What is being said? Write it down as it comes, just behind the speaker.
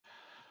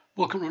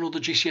Welcome to another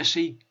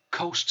GCSE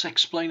Coasts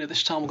Explainer.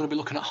 This time we're going to be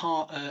looking at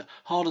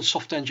hard and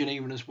soft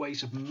engineering as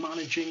ways of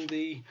managing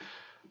the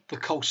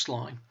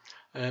coastline.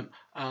 As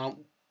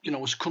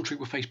a country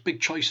we face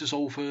big choices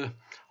over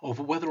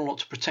whether or not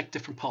to protect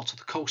different parts of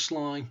the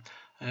coastline.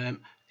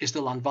 Is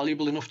the land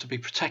valuable enough to be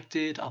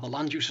protected? Are the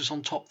land uses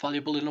on top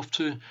valuable enough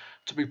to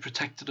be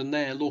protected? And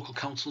there, local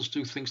councils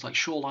do things like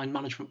shoreline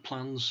management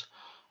plans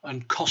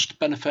and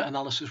cost-benefit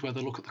analysis, where they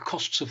look at the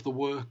costs of the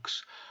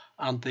works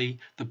and the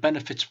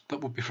benefits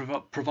that would be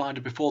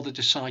provided before they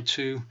decide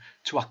to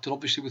act. And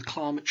obviously with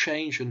climate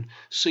change and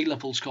sea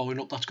levels going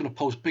up, that's going to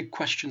pose big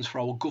questions for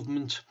our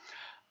government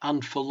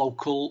and for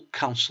local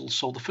councils.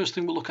 So the first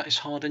thing we'll look at is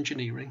hard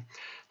engineering.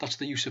 That's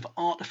the use of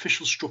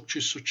artificial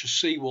structures such as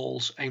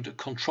seawalls aimed at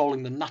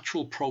controlling the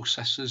natural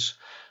processes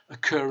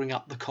occurring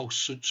at the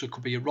coast. So it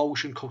could be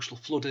erosion, coastal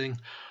flooding,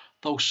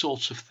 those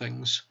sorts of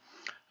things.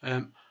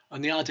 And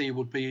the idea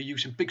would be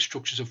using big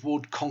structures of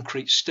wood,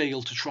 concrete,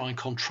 steel to try and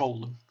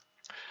control them.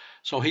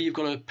 So here you've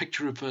got a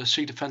picture of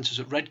sea defences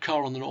at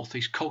Redcar on the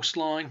northeast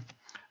coastline.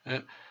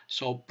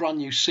 So brand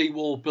new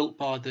seawall built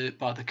by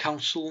the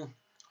council.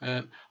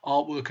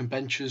 Artwork and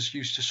benches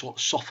used to sort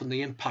of soften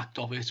the impact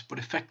of it, but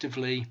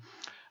effectively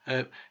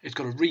it's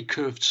got a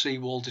recurved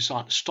seawall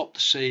designed to stop the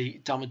sea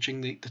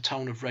damaging the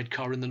town of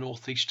Redcar in the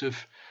northeast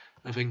of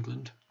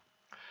England.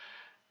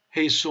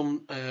 Here's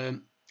some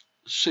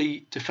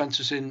sea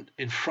defences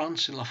in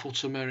France, in La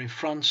Faute-sur-Mer in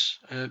France.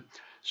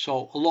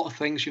 So a lot of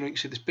things, you can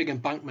see this big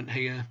embankment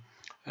here.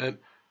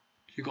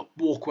 You've got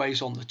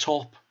walkways on the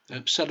top,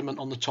 sediment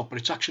on the top, but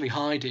it's actually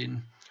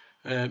hiding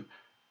a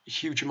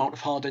huge amount of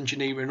hard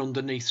engineering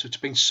underneath. So it's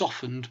been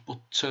softened, but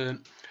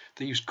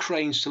they used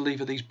cranes to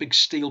lever these big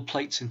steel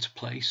plates into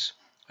place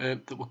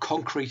that were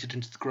concreted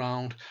into the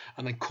ground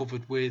and then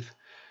covered with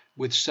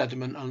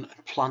sediment and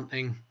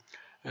planting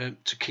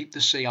to keep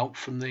the sea out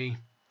from the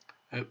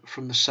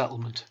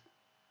settlement.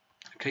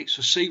 Okay,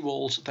 so sea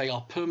walls, they are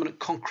permanent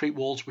concrete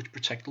walls which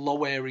protect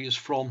low areas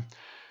from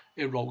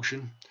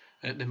erosion.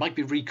 They might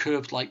be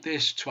recurved like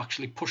this to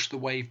actually push the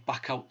wave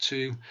back out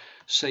to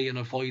sea and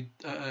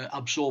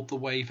absorb the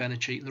wave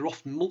energy. And they're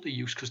often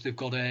multi-use because they've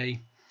got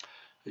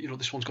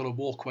this one's got a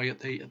walkway at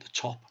the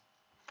top.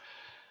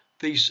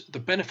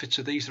 The benefits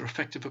of these are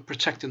effective at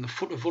protecting the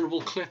foot of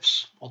vulnerable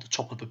cliffs or the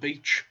top of the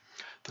beach.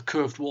 The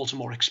curved walls are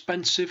more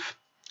expensive,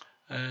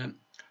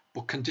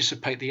 but can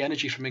dissipate the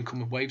energy from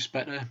incoming waves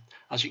better.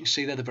 As you can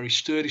see there, they're very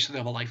sturdy, so they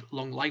have a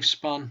long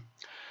lifespan.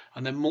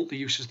 And then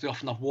multi-uses, they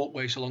often have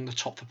walkways along the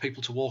top for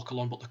people to walk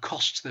along, but the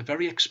costs, they're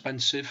very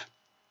expensive.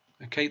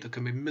 Okay, there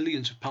can be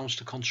millions of pounds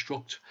to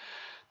construct.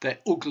 They're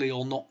ugly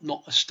or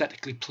not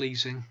aesthetically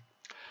pleasing.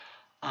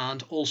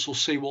 And also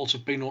seawalls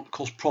have been known to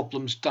cause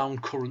problems down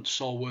current,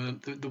 so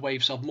the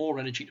waves have more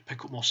energy to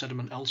pick up more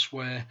sediment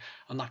elsewhere,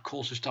 and that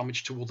causes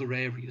damage to other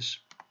areas.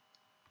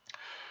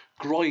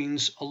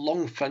 Groins are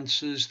long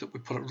fences that we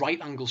put at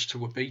right angles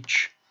to a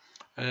beach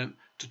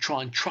to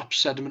try and trap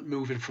sediment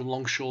moving from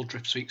longshore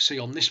drift. So you can see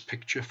on this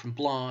picture from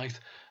Blythe,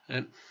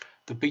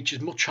 the beach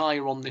is much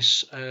higher on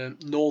this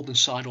northern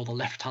side or the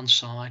left-hand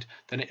side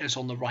than it is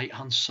on the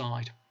right-hand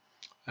side.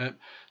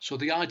 So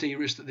the idea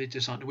is that they're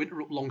designed to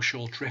interrupt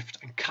longshore drift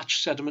and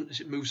catch sediment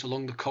as it moves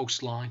along the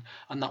coastline,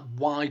 and that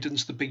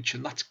widens the beach,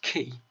 and that's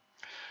key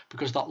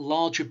because that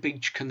larger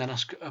beach can then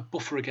ask a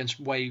buffer against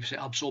waves. It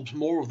absorbs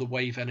more of the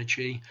wave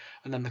energy,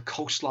 and then the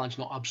coastline's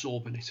not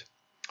absorbing it.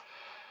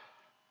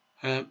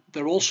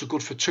 They're also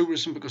good for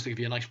tourism because they give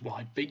you a nice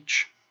wide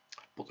beach,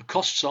 but the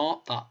costs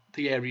are that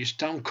the areas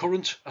down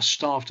current are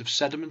starved of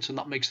sediment, and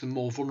that makes them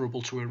more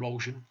vulnerable to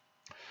erosion.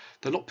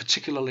 They're not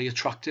particularly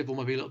attractive, or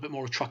maybe a little bit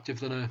more attractive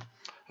than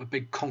a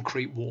big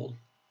concrete wall.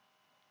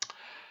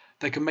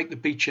 They can make the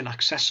beach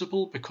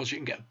inaccessible because you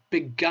can get a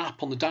big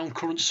gap on the down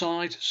current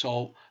side,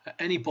 so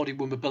anybody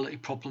with mobility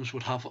problems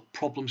would have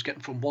problems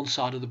getting from one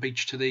side of the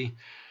beach to the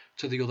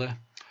other.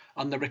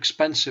 And they're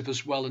expensive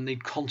as well and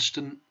need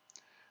constant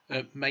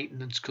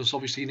maintenance, because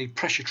obviously you need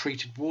pressure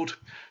treated wood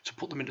to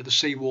put them into the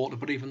seawater,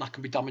 but even that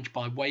can be damaged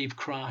by wave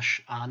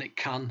crash and it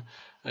can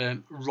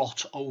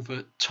rot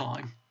over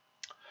time.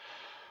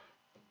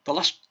 The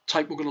last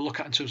type we're going to look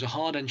at in terms of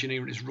hard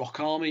engineering is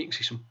rock army. You can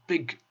see some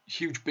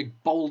huge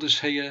big boulders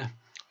here.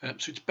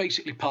 So it's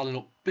basically piling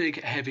up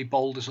big heavy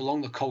boulders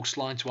along the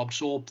coastline to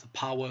absorb the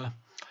power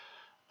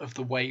of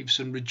the waves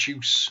and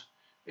reduce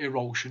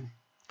erosion.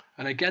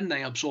 And again,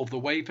 they absorb the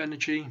wave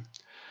energy.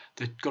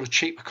 They've got a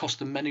cheaper cost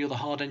than many other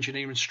hard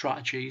engineering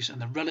strategies, and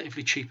they're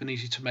relatively cheap and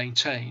easy to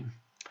maintain.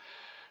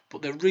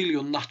 But they're really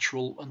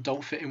unnatural and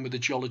don't fit in with the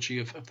geology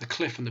of the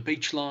cliff and the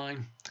beach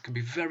line. They can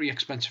be very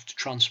expensive to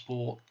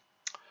transport.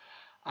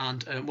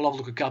 And we'll have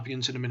a look at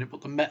gabions in a minute,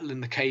 but the metal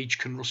in the cage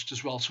can rust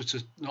as well, so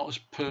it's not as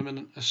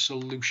permanent a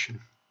solution.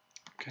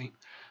 Okay,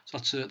 so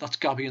that's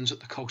gabions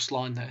at the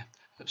coastline there.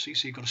 So you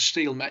see you've got a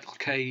steel metal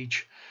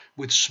cage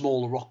with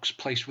smaller rocks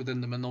placed within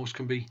them, and those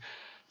can be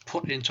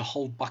put in to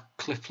hold back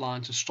cliff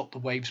lines and stop the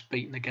waves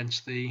beating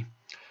against the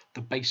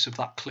base of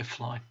that cliff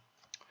line.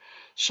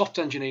 Soft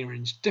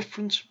engineering is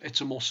different.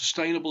 It's a more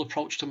sustainable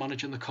approach to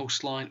managing the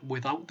coastline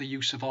without the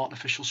use of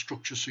artificial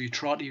structures. So you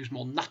try to use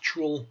more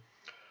natural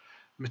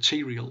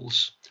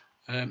materials,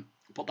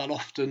 but that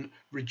often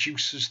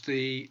reduces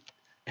the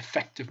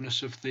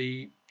effectiveness of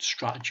the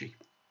strategy.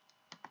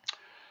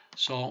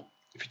 So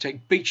if you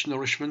take beach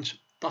nourishment,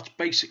 that's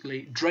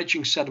basically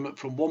dredging sediment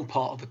from one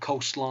part of the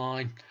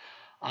coastline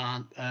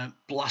and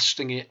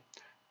blasting it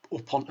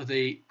up onto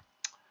the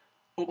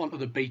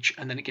beach,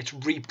 and then it gets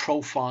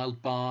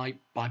reprofiled by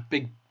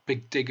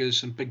big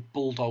diggers and big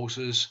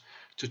bulldozers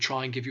to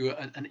try and give you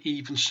an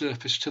even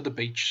surface to the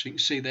beach. So you can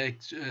see there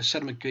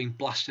sediment being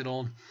blasted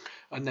on,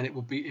 and then it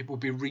will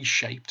be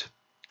reshaped.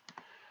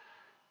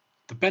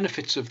 The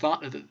benefits of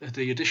that are that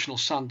the additional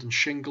sand and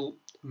shingle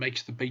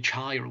makes the beach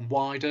higher and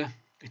wider.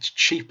 It's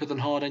cheaper than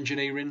hard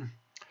engineering,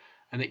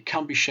 and it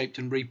can be shaped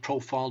and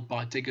reprofiled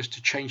by diggers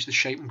to change the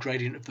shape and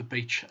gradient of the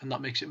beach, and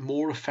that makes it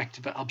more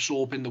effective at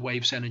absorbing the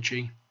wave's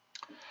energy.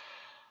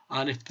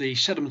 And if the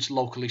sediment's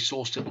locally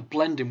sourced, it'll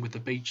blend in with the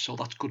beach, so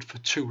that's good for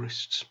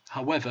tourists.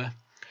 However,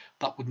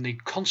 that would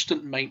need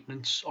constant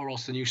maintenance, or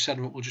else the new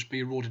sediment will just be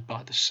eroded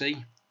by the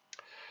sea,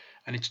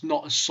 and it's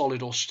not as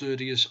solid or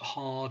sturdy as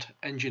hard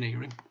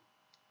engineering.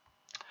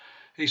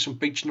 Here's some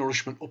beach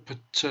nourishment up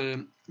at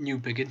New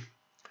Biggin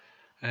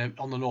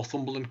on the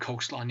Northumberland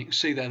coastline. You can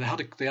see there they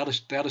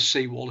had a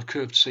seawall, a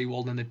curved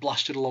seawall, and then they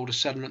blasted a load of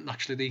sediment, and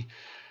actually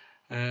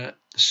the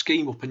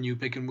scheme up in New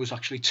Biggin was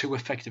actually too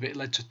effective. It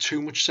led to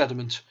too much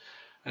sediment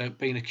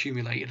being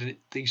accumulated, and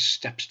these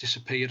steps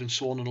disappeared and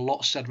so on, and a lot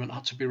of sediment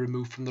had to be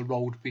removed from the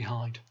road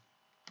behind.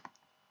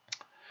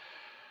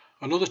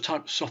 Another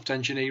type of soft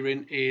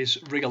engineering is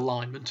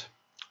realignment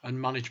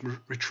and managed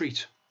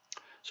retreat.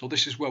 So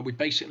this is where we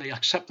basically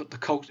accept that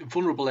the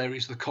vulnerable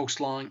areas of the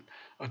coastline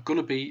are going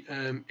to be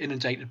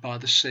inundated by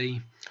the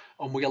sea,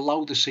 and we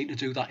allow the sea to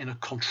do that in a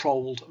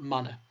controlled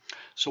manner.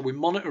 So we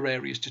monitor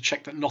areas to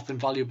check that nothing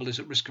valuable is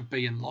at risk of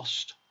being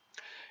lost.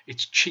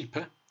 It's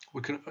cheaper.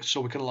 We can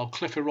allow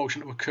cliff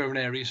erosion to occur in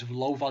areas of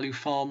low value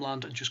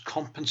farmland and just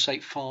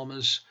compensate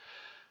farmers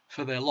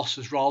for their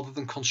losses rather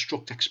than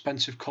construct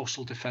expensive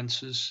coastal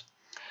defences.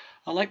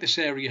 And like this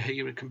area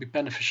here, it can be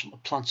beneficial to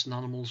plants and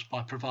animals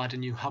by providing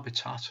new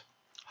habitat.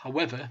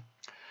 However,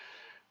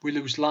 we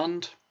lose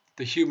land.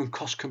 The human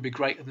cost can be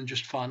greater than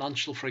just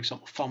financial. For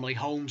example, family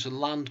homes and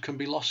land can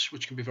be lost,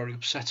 which can be very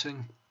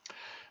upsetting.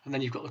 And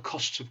then you've got the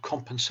costs of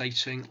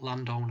compensating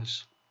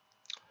landowners.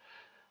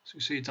 So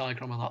you see a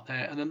diagram of that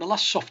there. And then the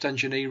last soft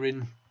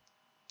engineering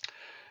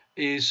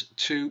is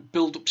to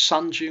build up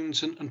sand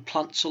dunes and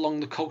plants along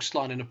the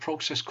coastline in a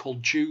process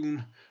called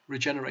dune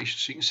regeneration.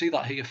 So you can see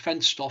that here,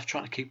 fenced off,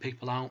 trying to keep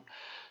people out,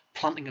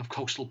 planting of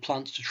coastal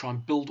plants to try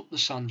and build up the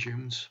sand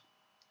dunes.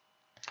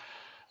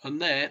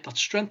 And there, that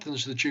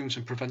strengthens the dunes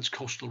and prevents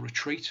coastal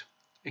retreat.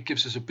 It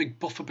gives us a big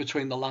buffer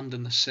between the land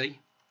and the sea.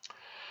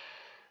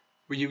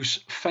 We use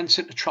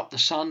fencing to trap the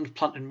sand,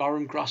 planting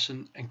marram grass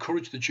and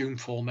encourage the dune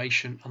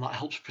formation, and that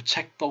helps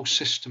protect those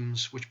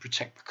systems which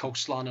protect the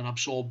coastline and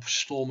absorb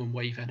storm and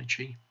wave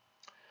energy.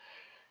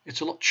 It's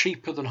a lot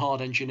cheaper than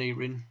hard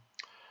engineering,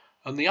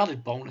 and the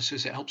added bonus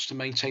is it helps to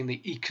maintain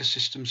the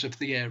ecosystems of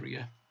the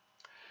area.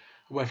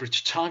 However,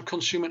 it's time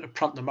consuming to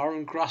plant the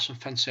marram grass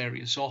and fence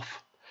areas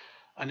off,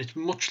 and it's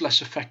much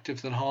less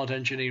effective than hard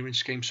engineering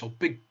schemes, so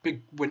big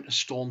winter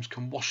storms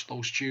can wash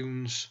those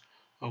dunes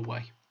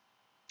away.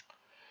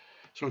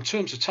 So in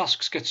terms of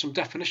tasks, get some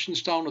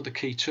definitions down of the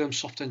key terms: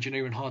 soft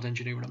engineering, hard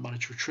engineering and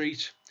managed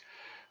retreat.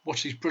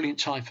 Watch these brilliant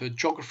time for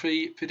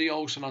geography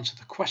videos and answer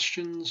the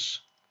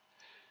questions.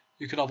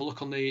 You can have a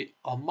look on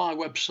my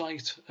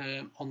website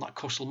on that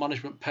coastal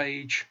management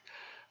page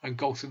and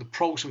go through the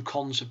pros and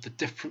cons of the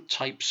different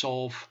types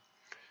of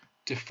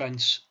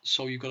defence.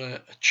 So you've got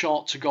a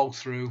chart to go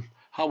through,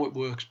 how it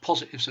works,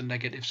 positives and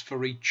negatives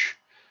for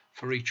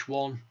each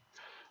one,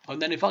 and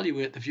then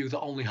evaluate the view that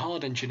only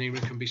hard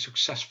engineering can be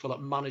successful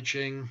at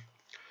managing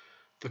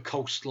the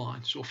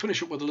coastline. So we'll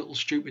finish up with a little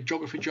stupid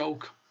geography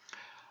joke.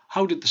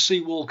 How did the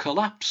seawall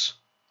collapse?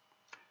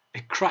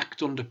 It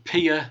cracked under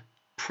peer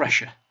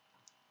pressure.